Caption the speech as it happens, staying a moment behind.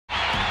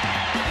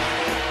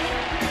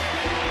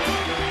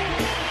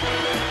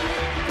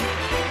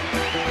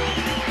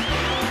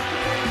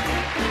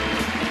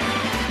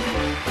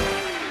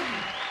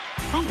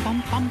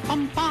pum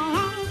pum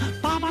pum,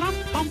 ba ba dum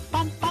pum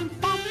pum pum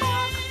pum,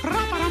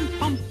 ra ba dum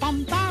pum pum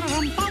da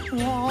dum pum,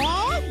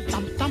 whoa,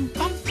 dum dum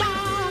pum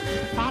pum,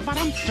 ba ba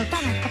dum da da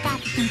da da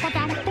ba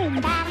dum boom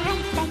ba dum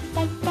pum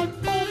pum pum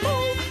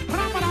pum,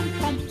 ra ba dum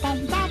pum pum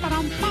da ba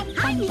dum pum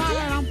pum da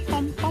dum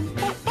pum pum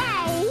pum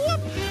pow,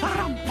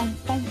 rum pum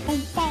pum pum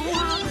pum.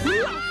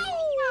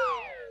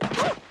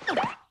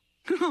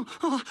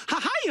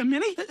 Hiya,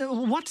 Minnie.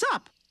 What's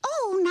up?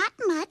 Oh, not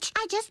much.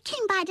 I just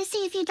came by to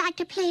see if you'd like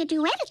to play a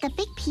duet at the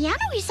big piano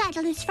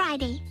recital this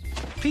Friday.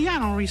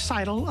 Piano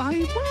recital? Oh,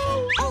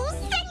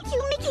 thank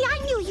you, Mickey. I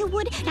knew you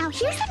would. Now,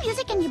 here's the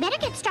music, and you better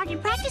get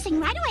started practicing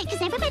right away,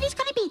 because everybody's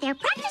going to be there.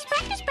 Practice,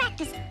 practice,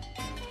 practice.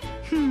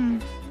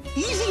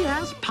 Easy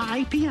as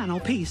pie piano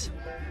piece.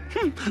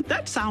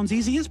 That sounds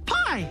easy as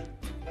pie.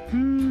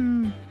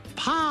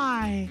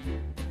 Pie.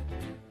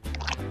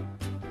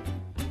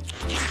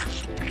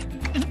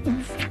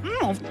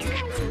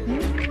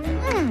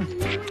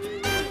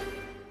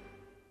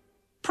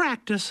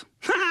 Practice.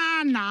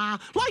 Nah,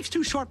 life's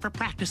too short for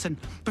practicing.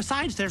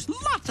 Besides, there's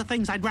lots of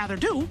things I'd rather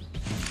do.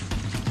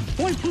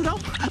 Boy, Pluto,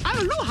 I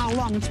don't know how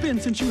long it's been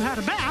since you had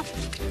a bath.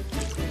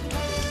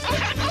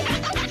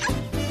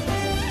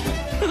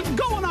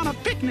 Going on a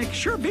picnic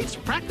sure beats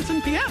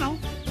practicing piano.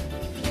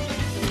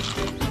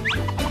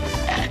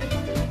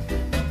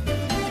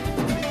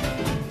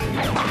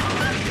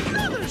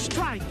 Another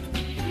strike.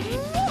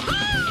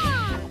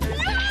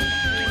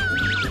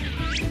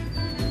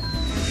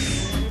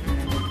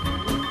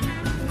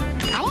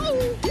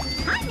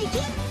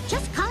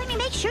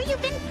 Sure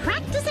you've been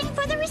practicing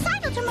for the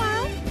recital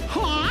tomorrow.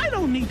 Oh, I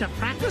don't need to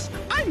practice.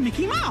 I'm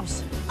Mickey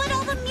Mouse. But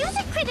all the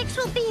music critics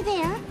will be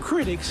there.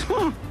 Critics?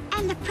 Huh.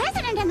 And the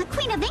President and the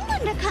Queen of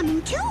England are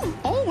coming, too.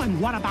 Oh, and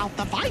what about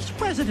the Vice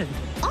President?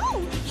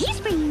 Oh,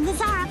 he's bringing the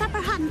Tsar of Upper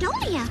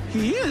Hondolia.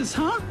 He is,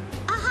 huh?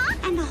 Uh-huh,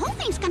 and the whole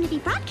thing's going to be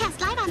broadcast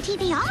live on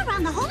TV all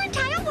around the whole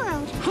entire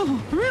world. Oh,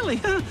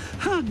 really?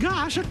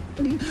 Gosh.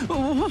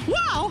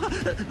 Wow,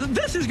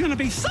 this is going to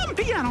be some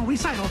piano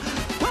recital.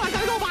 Well, I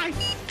gotta go, bye.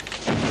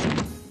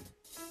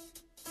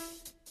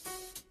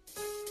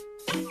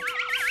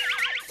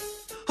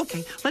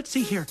 Okay, let's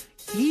see here.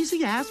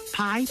 Easy as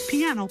pie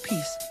piano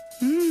piece.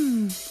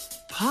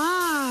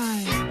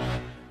 Pie.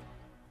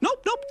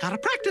 Nope, gotta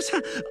practice.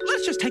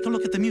 Let's just take a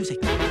look at the music.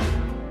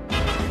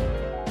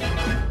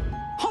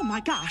 Oh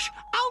my gosh,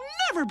 I'll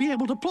never be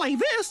able to play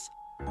this.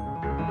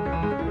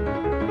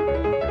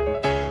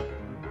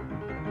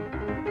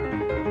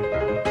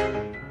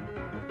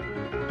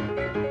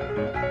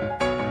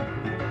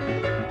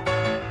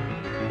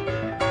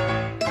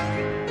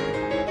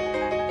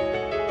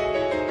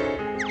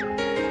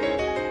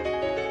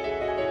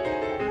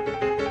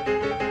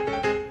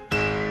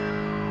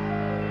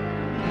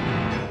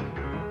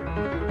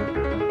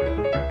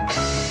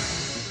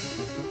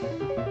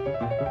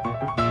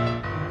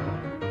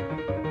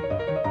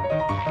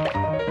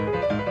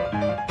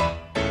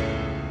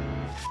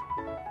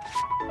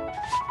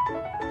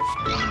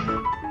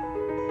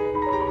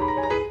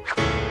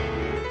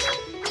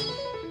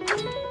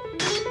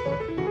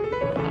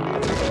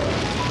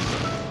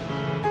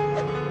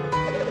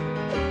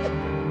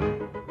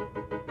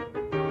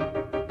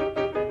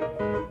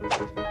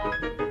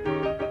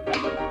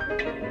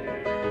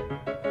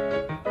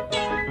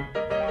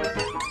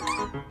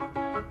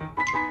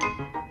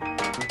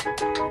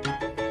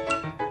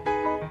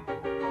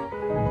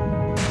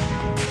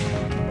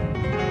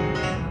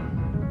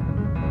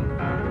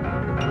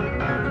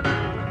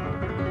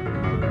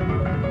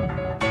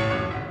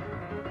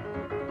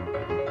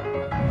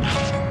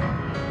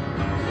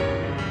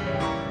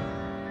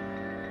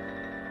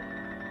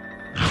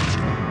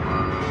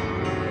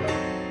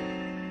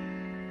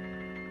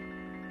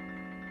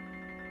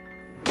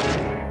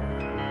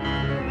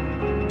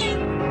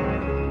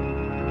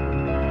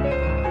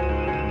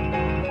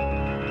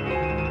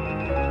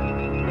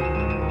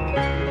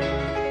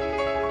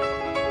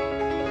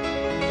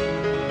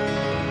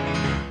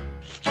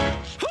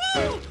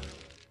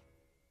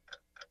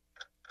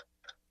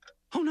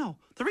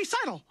 The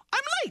recital!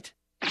 I'm late!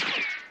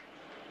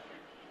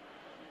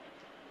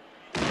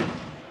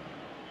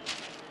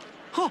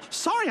 Oh,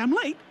 sorry I'm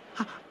late.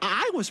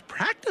 I was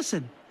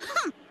practicing.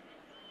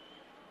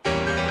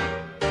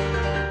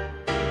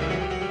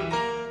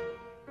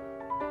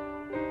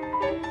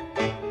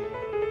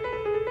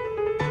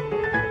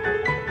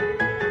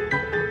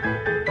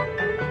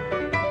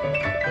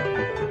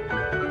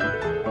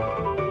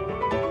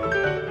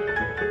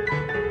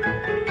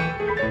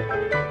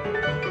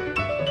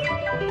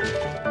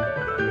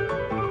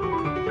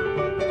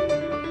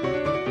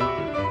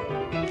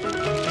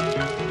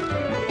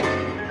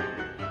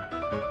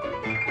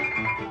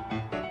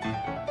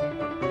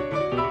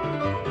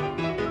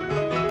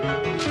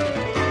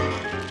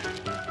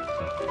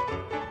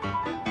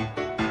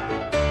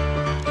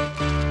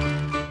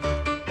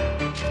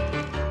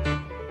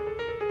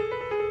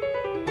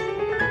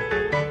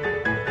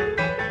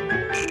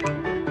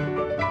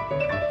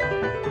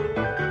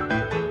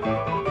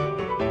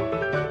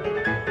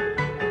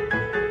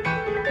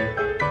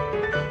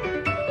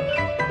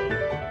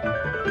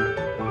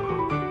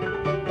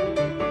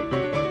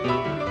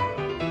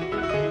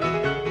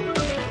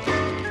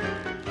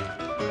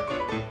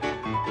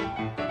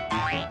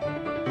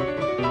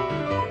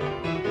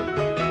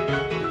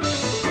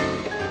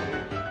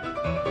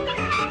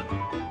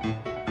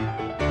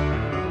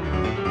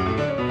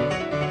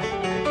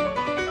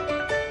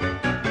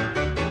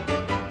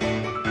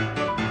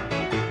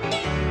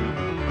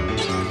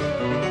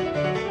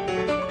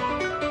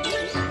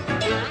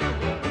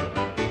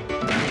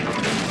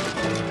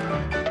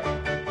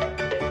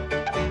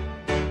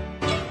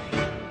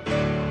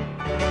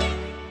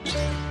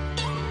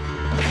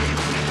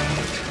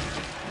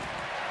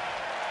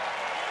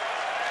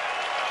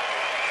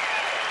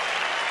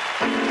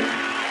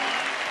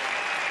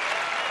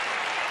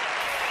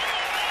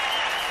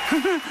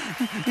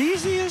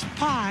 Easy as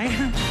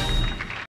pie.